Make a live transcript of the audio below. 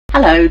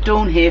Hello,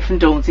 Dawn here from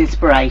Dawn's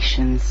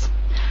Inspirations.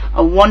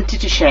 I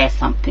wanted to share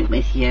something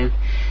with you.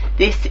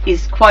 This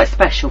is quite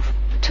special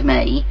to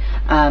me.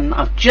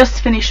 I've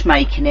just finished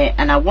making it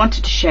and I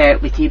wanted to share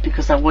it with you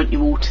because I want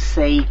you all to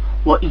see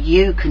what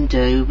you can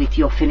do with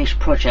your finished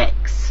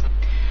projects.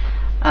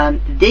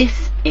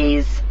 This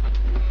is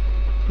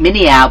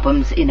mini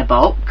albums in a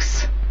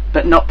box,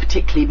 but not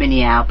particularly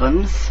mini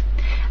albums.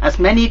 As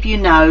many of you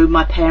know,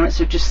 my parents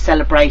have just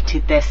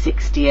celebrated their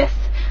 60th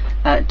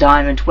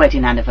diamond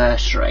wedding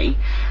anniversary,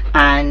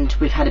 and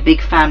we've had a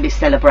big family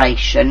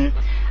celebration,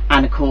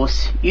 and of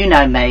course, you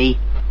know me,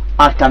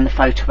 I've done the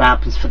photo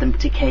albums for them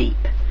to keep.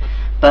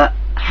 But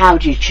how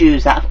do you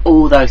choose out of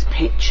all those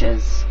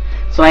pictures?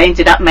 So I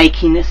ended up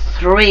making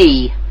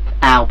 3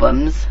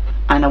 albums,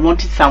 and I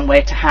wanted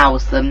somewhere to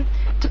house them,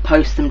 to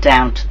post them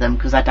down to them,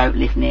 because I don't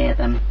live near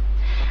them.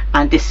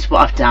 And this is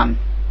what I've done.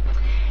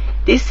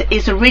 This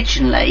is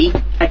originally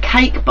a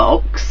cake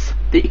box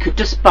that you could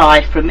just buy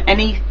from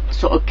any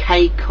sort of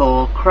cake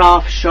or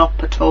craft shop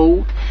at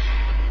all.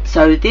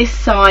 So this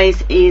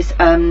size is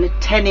 10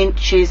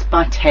 inches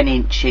by 10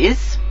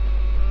 inches.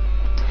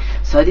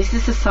 So this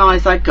is the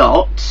size I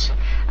got,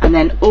 and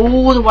then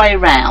all the way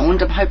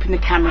around, I'm hoping the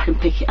camera can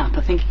pick it up.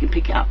 I think you can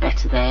pick it up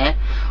better there.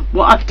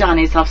 What I've done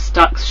is I've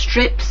stuck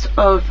strips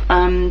of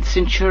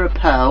Centura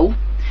pearl,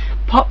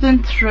 pop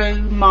them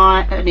through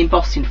an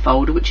embossing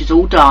folder, which is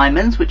all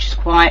diamonds, which is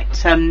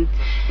quite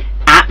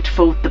apt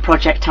for the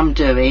project I'm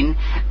doing,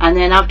 and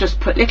then I've just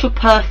put little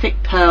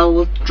perfect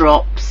pearl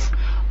drops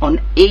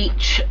on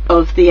each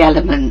of the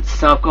elements.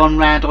 So I've gone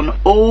round on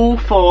all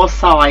 4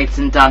 sides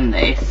and done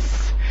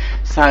this,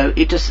 so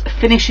it just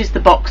finishes the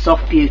box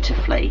off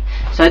beautifully.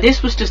 So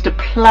this was just a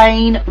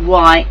plain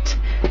white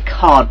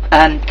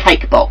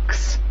cake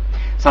box,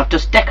 so I've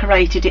just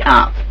decorated it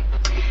up.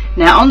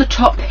 Now on the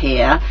top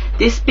here,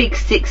 this big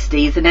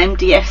 60 is an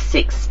MDF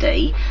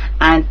 60,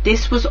 and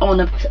this was on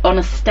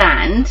a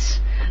stand.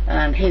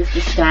 Here's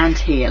the stand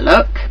here,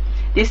 look.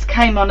 This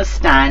came on a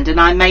stand, and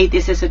I made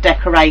this as a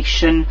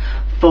decoration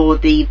for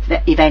the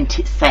event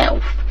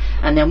itself.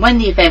 And then when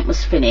the event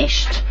was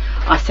finished,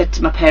 I said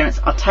to my parents,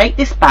 I'll take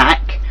this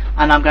back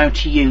and I'm going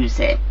to use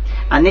it.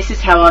 And this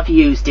is how I've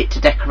used it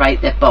to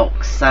decorate their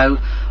box. So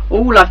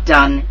all I've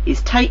done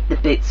is take the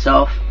bits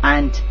off,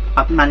 and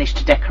I've managed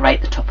to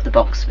decorate the top of the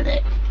box with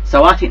it.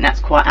 So I think that's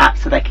quite apt,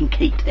 so they can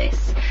keep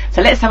this.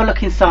 So let's have a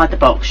look inside the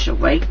box, shall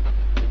we?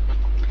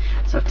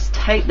 So I'll just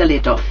take the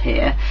lid off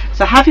here.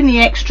 So having the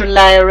extra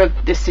layer of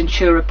the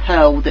Centura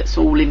pearl that's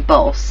all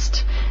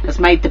embossed has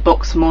made the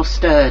box more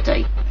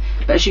sturdy.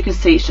 But as you can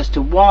see, it's just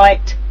a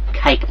white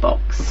cake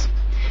box.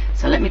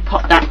 So let me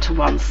pop that to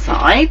one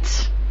side.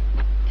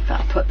 In fact,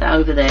 I'll put that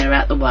over there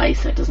out the way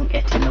so it doesn't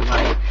get in the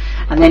way.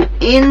 And then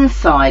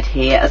inside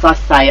here, as I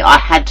say, I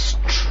had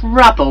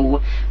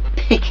trouble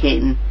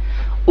picking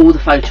all the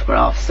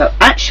photographs. So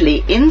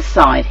actually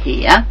inside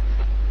here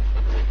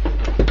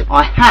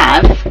I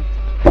have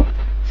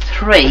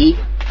 3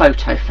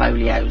 photo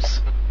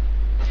folios.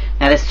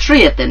 Now there's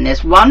 3 of them.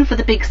 There's one for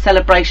the big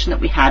celebration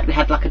that we had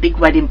like a big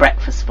wedding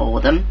breakfast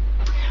for them,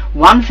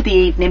 one for the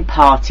evening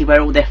party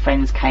where all their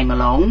friends came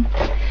along,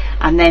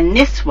 and then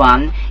this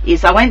one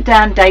is I went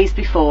down days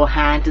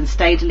beforehand and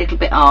stayed a little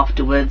bit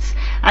afterwards,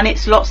 and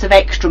it's lots of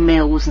extra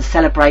meals and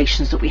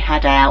celebrations that we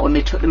had out, and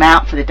we took them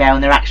out for the day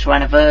on their actual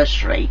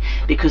anniversary,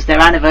 because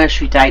their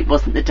anniversary date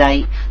wasn't the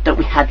date that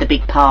we had the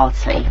big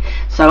party.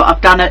 So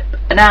I've done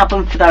an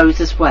album for those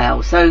as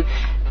well. So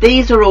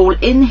these are all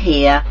in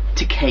here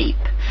to keep.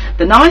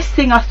 The nice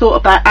thing I thought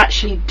about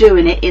actually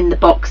doing it in the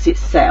box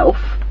itself,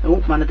 oh,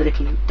 one of the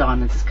little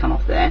diamonds has come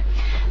off there.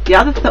 The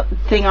other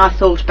thing I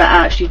thought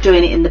about actually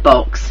doing it in the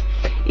box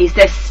is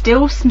there's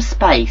still some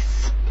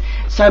space,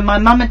 so my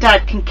mum and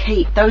dad can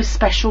keep those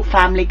special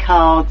family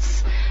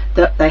cards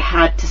that they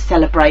had to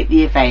celebrate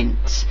the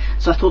event.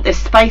 So I thought there's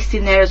space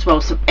in there as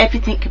well, so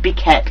everything could be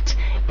kept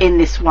in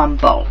this one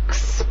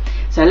box.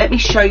 So let me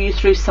show you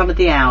through some of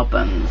the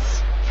albums.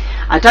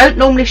 I don't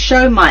normally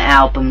show my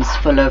albums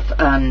full of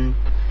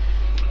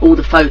all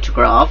the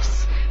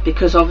photographs,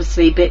 because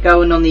obviously a bit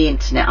going on the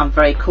internet, I'm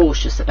very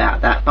cautious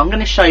about that. But I'm going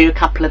to show you a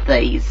couple of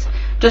these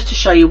just to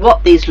show you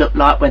what these look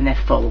like when they're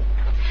full.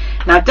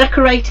 Now I've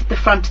decorated the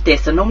front of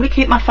this. I normally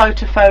keep my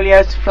photo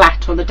folios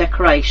flat on the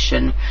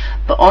decoration,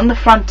 but on the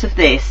front of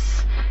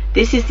this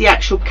is the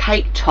actual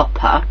cake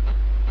topper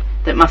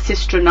that my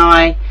sister and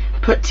I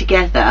put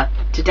together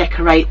to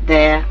decorate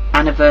their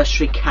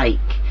anniversary cake.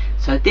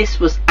 So this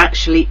was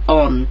actually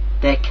on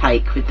their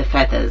cake with the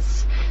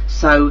feathers.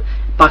 So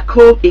by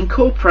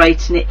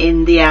incorporating it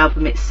in the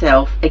album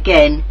itself,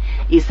 again,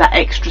 is that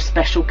extra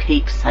special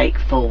keepsake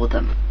for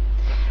them.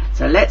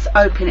 So let's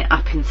open it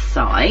up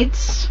inside.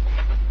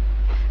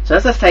 So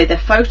as I say, they're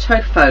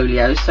photo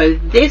folios. So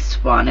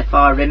this one, if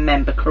I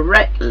remember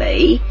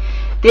correctly,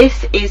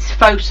 this is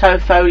photo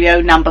folio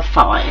number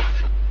 5.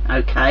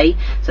 Okay,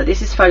 so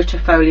this is photo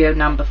folio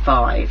number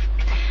 5.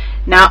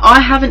 Now I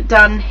haven't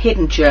done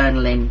hidden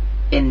journaling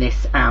in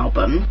this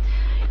album.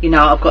 You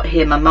know, I've got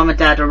here my mum and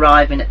dad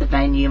arriving at the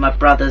venue. My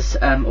brother's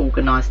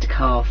organised a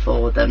car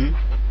for them.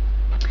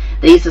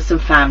 These are some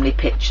family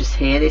pictures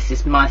here. This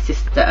is my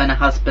sister and her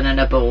husband and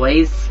her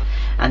boys,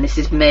 and this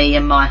is me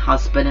and my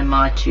husband and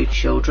my 2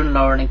 children,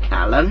 Lauren and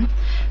Callum.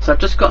 So I've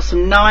just got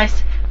some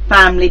nice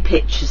family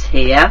pictures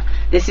here.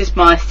 This is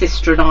my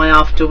sister and I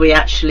after we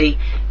actually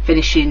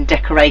finishing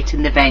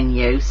decorating the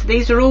venue. So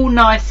these are all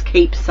nice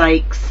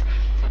keepsakes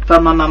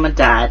for my mum and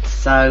dad,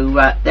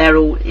 so they're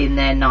all in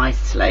there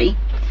nicely.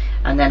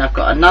 And then I've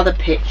got another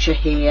picture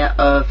here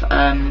of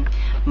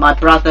my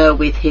brother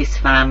with his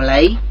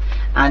family,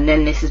 and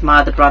then this is my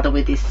other brother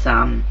with his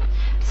son.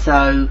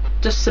 So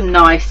just some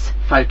nice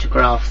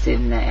photographs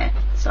in there,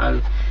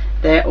 so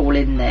they're all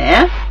in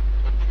there.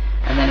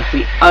 And then if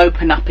we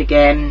open up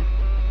again,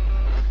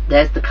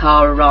 there's the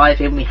car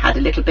arriving. We had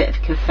a little bit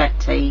of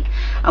confetti,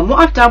 and what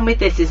I've done with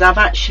this is I've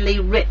actually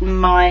written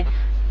my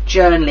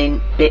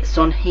journaling bits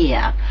on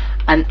here,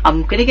 and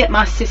I'm going to get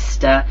my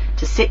sister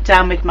to sit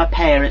down with my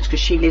parents,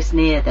 because she lives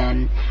near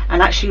them,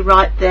 and actually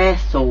write their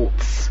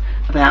thoughts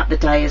about the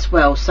day as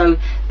well, so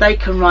they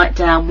can write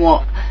down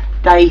what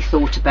they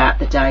thought about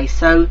the day.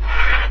 So,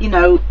 you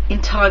know,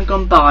 in time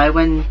gone by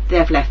when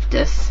they've left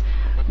us,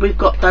 we've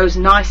got those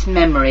nice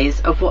memories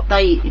of what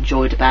they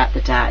enjoyed about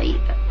the day.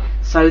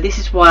 So this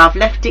is why I've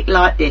left it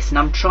like this, and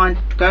I'm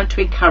going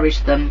to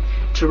encourage them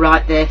to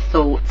write their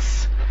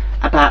thoughts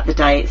about the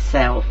day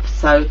itself.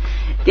 So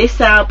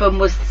this album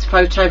was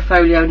Foto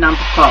Folio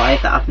number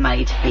 5 that I've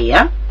made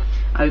here.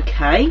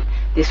 Okay,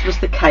 this was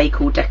the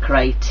cake all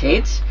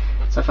decorated.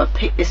 So if I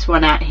pick this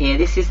one out here,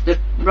 this is the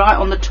right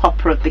on the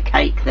topper of the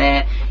cake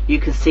there. You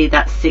can see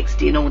that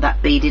 60 and all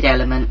that beaded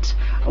element.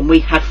 And we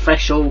had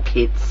fresh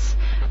orchids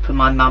for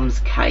my mum's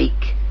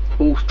cake,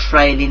 all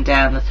trailing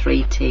down the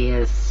 3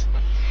 tiers.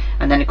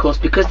 And then of course,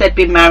 because they'd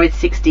been married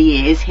 60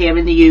 years here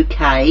in the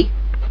UK,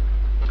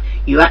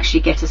 you actually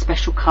get a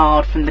special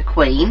card from the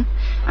Queen,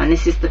 and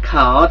this is the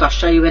card. I'll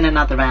show you in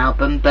another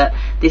album, but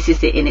this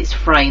is it in its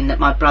frame that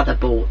my brother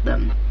bought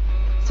them.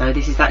 So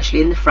this is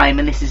actually in the frame,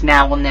 and this is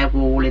now on their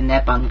wall in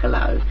their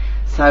bungalow.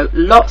 So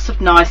lots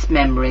of nice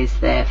memories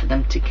there for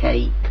them to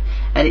keep,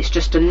 and it's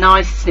just a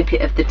nice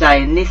snippet of the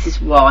day. And this is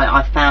why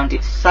I found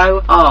it so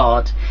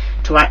hard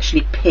to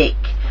actually pick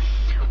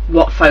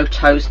what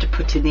photos to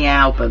put in the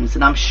albums,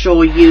 and I'm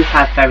sure you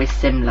have very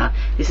similar.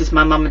 This is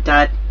my mum and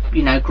dad,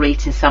 you know,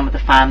 greeting some of the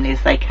family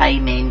as they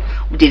came in.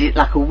 We did it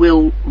like a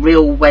real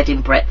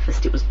wedding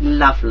breakfast. It was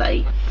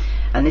lovely.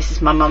 And this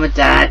is my mum and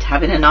dad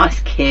having a nice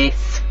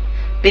kiss.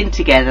 Been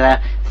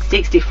together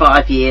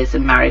 65 years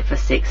and married for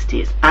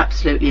 60. It's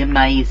absolutely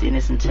amazing,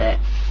 isn't it?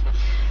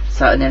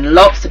 So, and then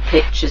lots of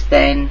pictures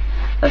then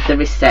of the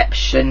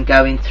reception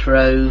going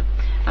through,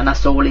 and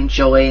us all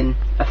enjoying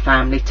a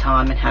family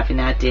time and having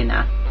our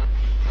dinner.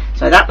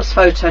 So that was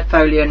Foto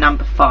Folio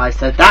number 5.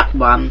 So that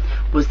one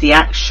was the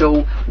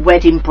actual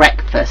wedding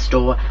breakfast,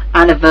 or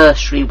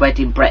anniversary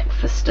wedding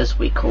breakfast as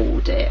we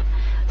called it.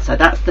 So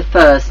that's the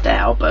first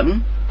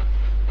album.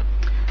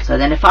 So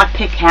then if I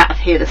pick out of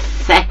here the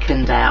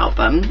second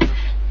album,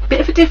 bit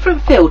of a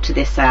different feel to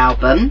this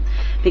album,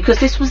 because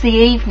this was the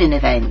evening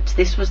event.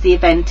 This was the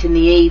event in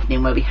the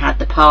evening where we had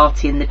the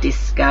party and the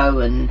disco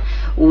and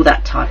all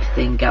that type of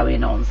thing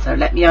going on. So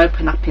let me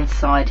open up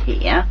inside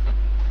here,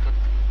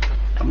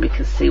 and we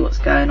can see what's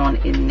going on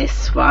in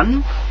this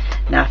one.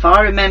 Now if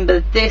I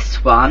remember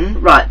this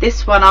one, right,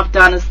 this one I've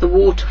done as the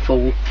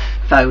waterfall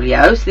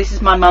folio. So this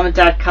is my mum and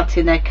dad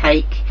cutting their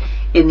cake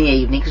in the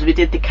evening, because we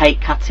did the cake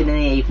cutting in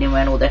the evening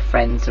when all their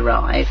friends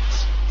arrived.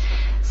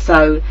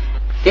 So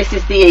this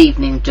is the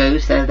evening do,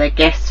 so their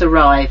guests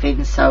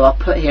arriving. So I'll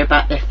put here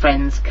about their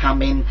friends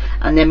coming,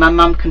 and then my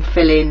mum can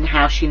fill in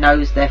how she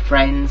knows their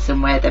friends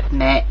and where they've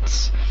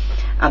met.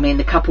 I mean,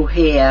 the couple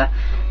here,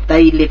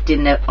 they lived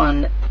in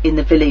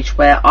the village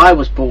where I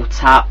was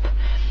brought up,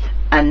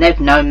 and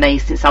they've known me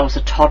since I was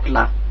a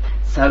toddler.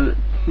 So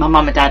my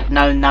mum and dad have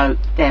known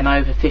them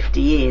over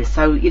 50 years.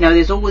 So, you know,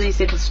 there's all these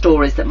little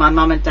stories that my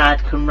mum and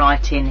dad can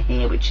write in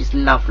here, which is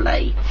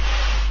lovely.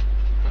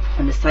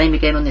 And the same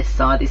again on this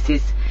side. This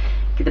is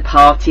the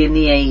party in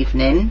the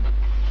evening.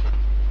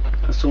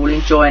 Us all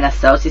enjoying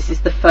ourselves. This is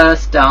the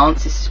first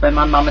dance. This is when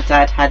my mum and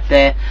dad had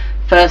their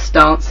first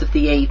dance of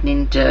the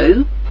evening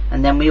do.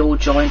 And then we all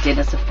joined in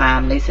as a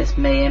family. So it's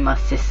me and my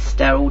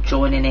sister all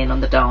joining in on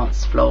the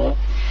dance floor.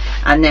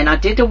 And then I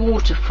did a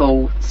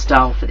waterfall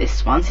style for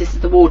this one. So this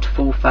is the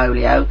waterfall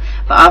folio,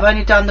 but I've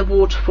only done the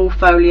waterfall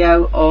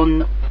folio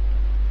on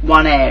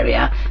one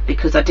area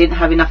because I didn't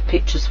have enough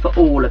pictures for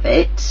all of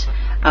it.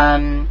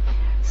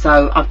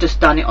 So I've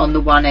just done it on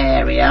the one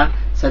area.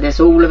 So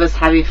there's all of us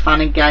having fun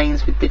and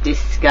games with the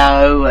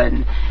disco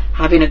and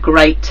having a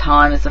great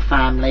time as a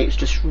family. It was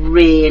just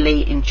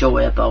really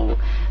enjoyable.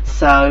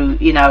 So,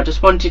 you know, I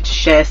just wanted to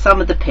share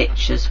some of the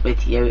pictures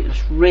with you. It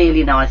was a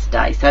really nice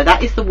day. So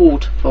that is the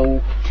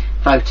waterfall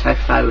photo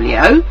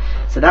folio.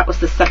 So that was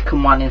the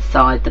second one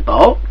inside the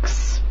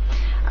box.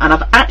 And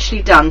I've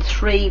actually done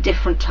 3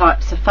 different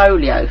types of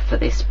folio for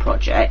this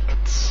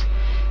project.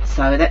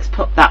 So let's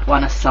put that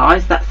one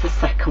aside. That's the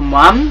second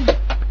one.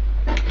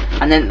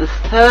 And then the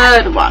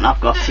third one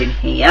I've got in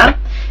here.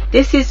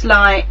 This is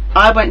like,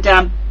 I went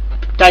down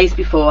days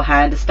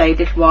beforehand and stayed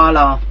a little while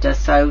after.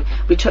 So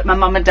we took my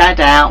mum and dad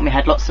out and we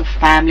had lots of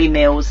family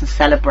meals and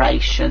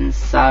celebrations.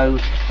 So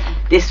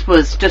this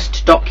was just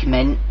to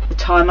document the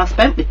time I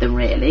spent with them,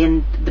 really,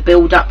 and the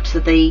build up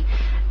to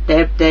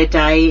their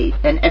day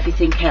and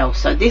everything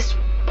else. So this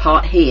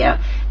part here,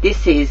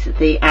 this is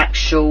the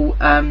actual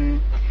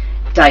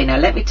day. Now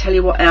let me tell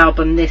you what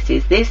album this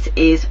is. This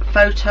is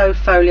Foto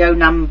Folio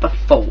number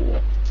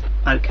 4.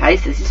 Okay,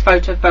 so this is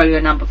Foto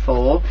Folio number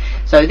 4.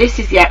 So this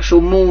is the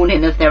actual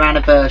morning of their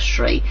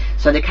anniversary.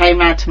 So they came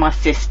round to my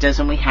sister's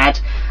and we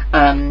had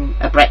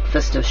a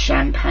breakfast of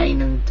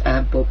champagne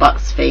and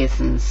Bucks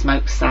fizz and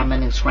smoked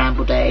salmon and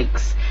scrambled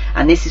eggs.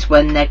 And this is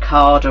when their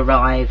card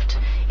arrived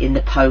in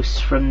the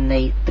post from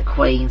the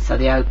Queen, so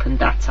they opened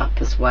that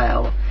up as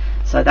well.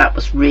 So that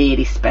was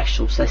really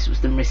special. So this was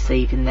them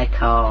receiving their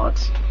card.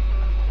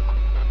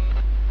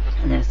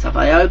 And then so if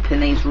I open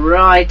these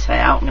right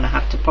out, I'm going to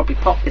have to probably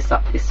pop this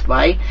up this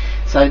way.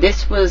 So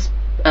this was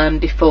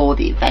before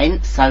the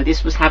event. So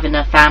this was having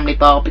a family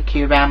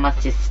barbecue around my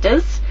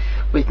sister's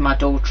with my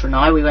daughter and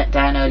I. We went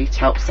down early to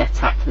help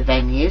set up the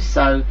venue.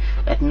 So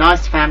we had a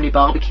nice family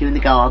barbecue in the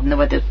garden. The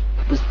weather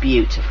was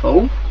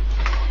beautiful.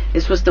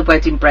 This was the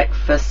wedding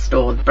breakfast,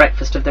 or the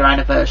breakfast of their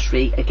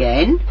anniversary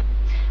again.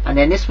 And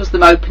then this was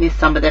them opening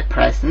some of their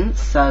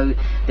presents. So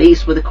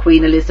these were the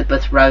Queen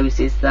Elizabeth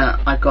roses that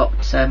I got,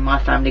 my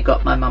family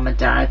got my mum and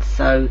dad.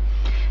 So,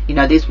 you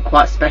know, these were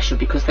quite special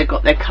because they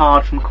got their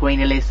card from Queen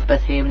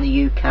Elizabeth here in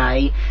the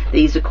UK.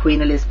 These are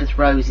Queen Elizabeth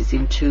roses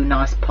in 2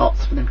 nice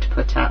pots for them to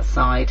put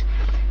outside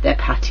their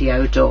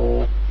patio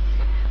door.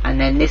 And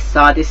then this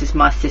side, this is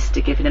my sister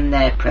giving them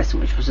their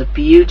present, which was a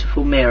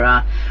beautiful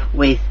mirror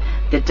with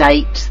the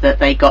date that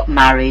they got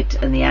married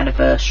and the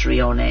anniversary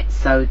on it.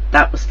 So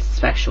that was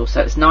special.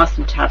 So it's nice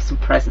for them to have some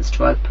presents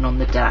to open on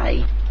the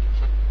day.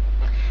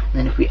 And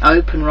then if we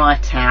open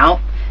right out,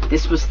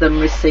 this was them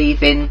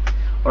receiving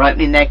or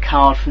opening their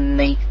card from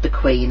the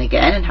Queen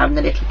again and having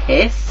the little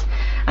kiss.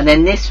 And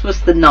then this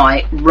was the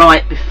night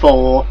right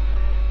before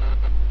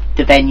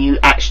the venue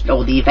actually,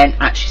 or the event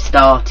actually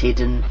started,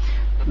 and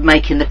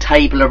making the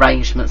table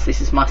arrangements. This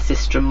is my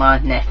sister and my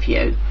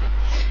nephew.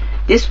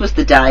 This was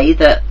the day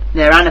that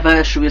their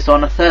anniversary was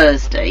on a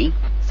Thursday,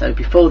 so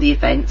before the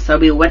event, so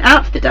we all went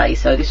out for the day.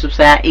 So this was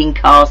our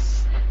in-car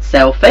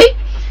selfie.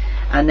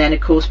 And then of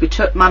course we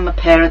took mum and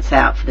parents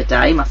out for the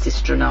day, my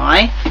sister and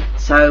I.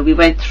 So we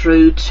went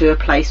through to a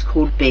place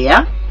called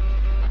Beer.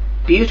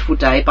 Beautiful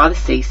day by the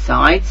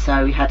seaside.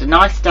 So we had a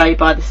nice day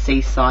by the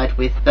seaside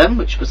with them,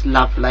 which was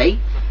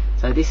lovely.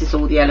 So this is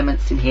all the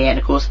elements in here, and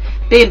of course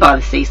being by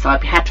the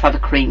seaside we had to have a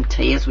cream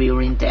tea as we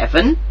were in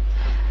Devon.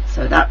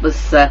 So that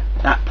was that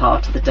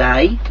part of the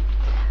day.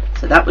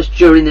 So that was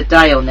during the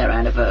day on their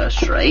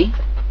anniversary.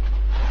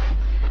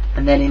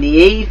 And then in the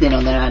evening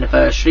on their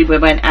anniversary we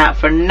went out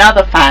for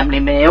another family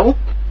meal,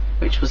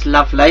 which was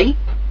lovely.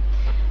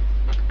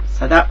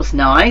 So that was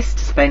nice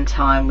to spend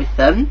time with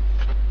them.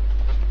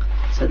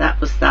 So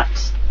that was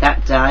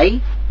that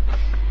day.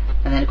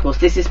 And then of course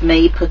this is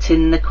me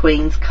putting the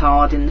Queen's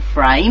card in the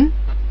frame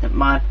that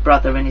my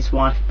brother and his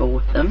wife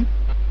bought them.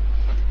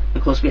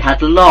 Of course we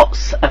had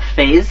lots of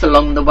fizz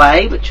along the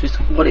way, which was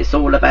what it's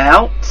all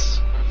about.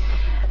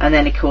 And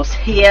then of course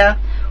here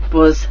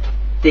was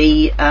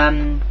the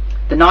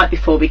night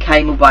before we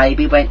came away,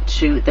 we went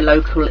to the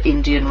local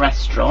Indian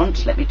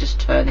restaurant. Let me just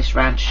turn this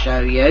round to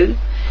show you.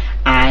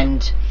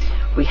 And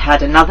we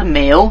had another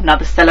meal,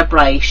 another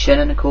celebration,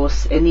 and of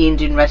course in the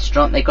Indian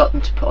restaurant they got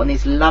them to put on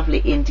these lovely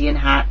Indian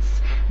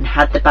hats and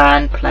had the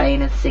band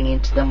playing and singing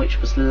to them, which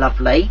was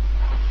lovely.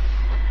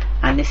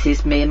 And this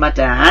is me and my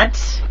dad,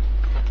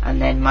 and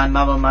then my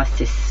mum and my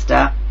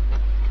sister.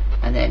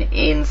 And then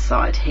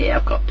inside here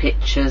I've got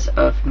pictures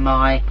of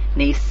my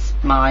niece,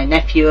 my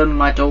nephew and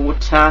my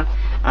daughter,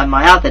 and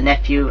my other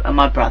nephew and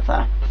my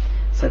brother.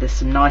 So there's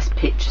some nice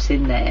pictures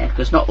in there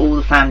because not all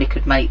the family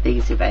could make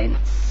these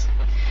events.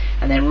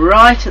 And then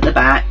right at the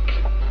back,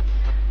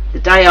 the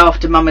day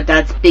after mum and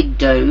dad's big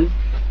do,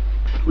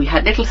 we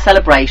had little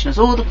celebrations.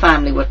 All the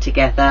family were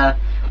together.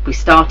 We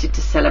started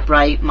to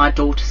celebrate. My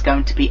daughter's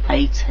going to be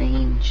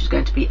 18. She's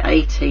going to be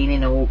 18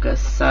 in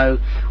August. So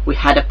we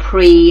had a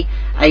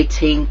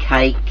pre-18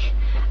 cake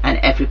and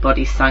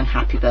everybody sang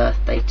happy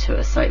birthday to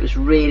us. So it was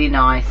really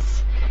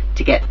nice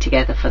to get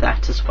together for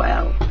that as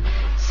well.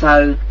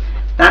 So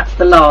that's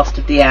the last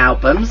of the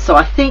album. So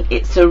I think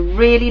it's a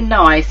really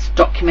nice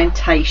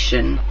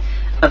documentation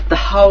of the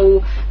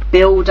whole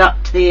build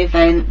up to the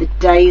event, the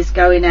days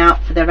going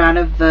out for their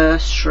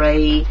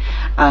anniversary,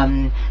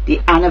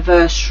 the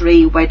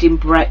anniversary wedding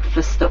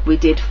breakfast that we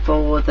did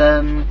for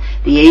them,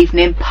 the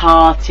evening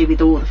party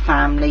with all the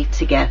family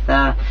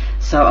together.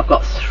 So I've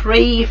got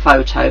 3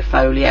 photo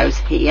folios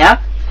here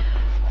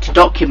to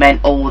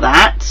document all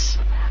that,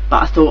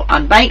 but I thought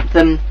I'd make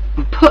them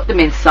and put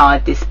them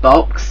inside this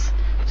box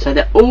so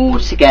they're all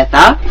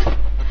together,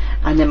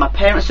 And then my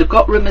parents have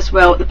got room as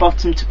well at the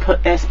bottom to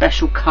put their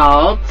special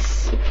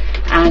cards,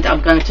 and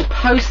I'm going to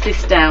post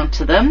this down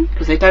to them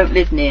because they don't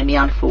live near me,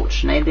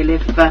 unfortunately. They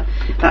live about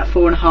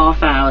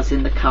 4.5 hours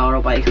in the car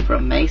away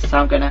from me, so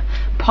I'm going to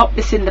pop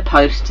this in the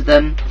post to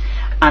them,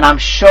 and I'm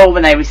sure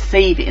when they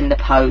receive it in the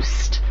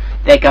post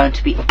they're going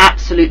to be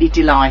absolutely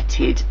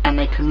delighted, and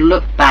they can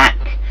look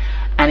back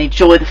and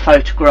enjoy the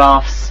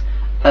photographs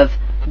of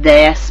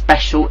their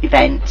special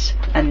event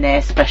and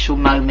their special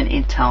moment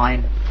in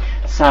time.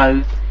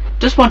 So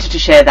just wanted to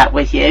share that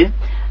with you.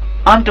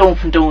 I'm Dawn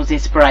from Dawn's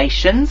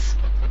Inspirations,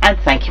 and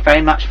thank you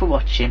very much for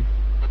watching.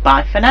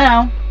 Bye for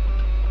now.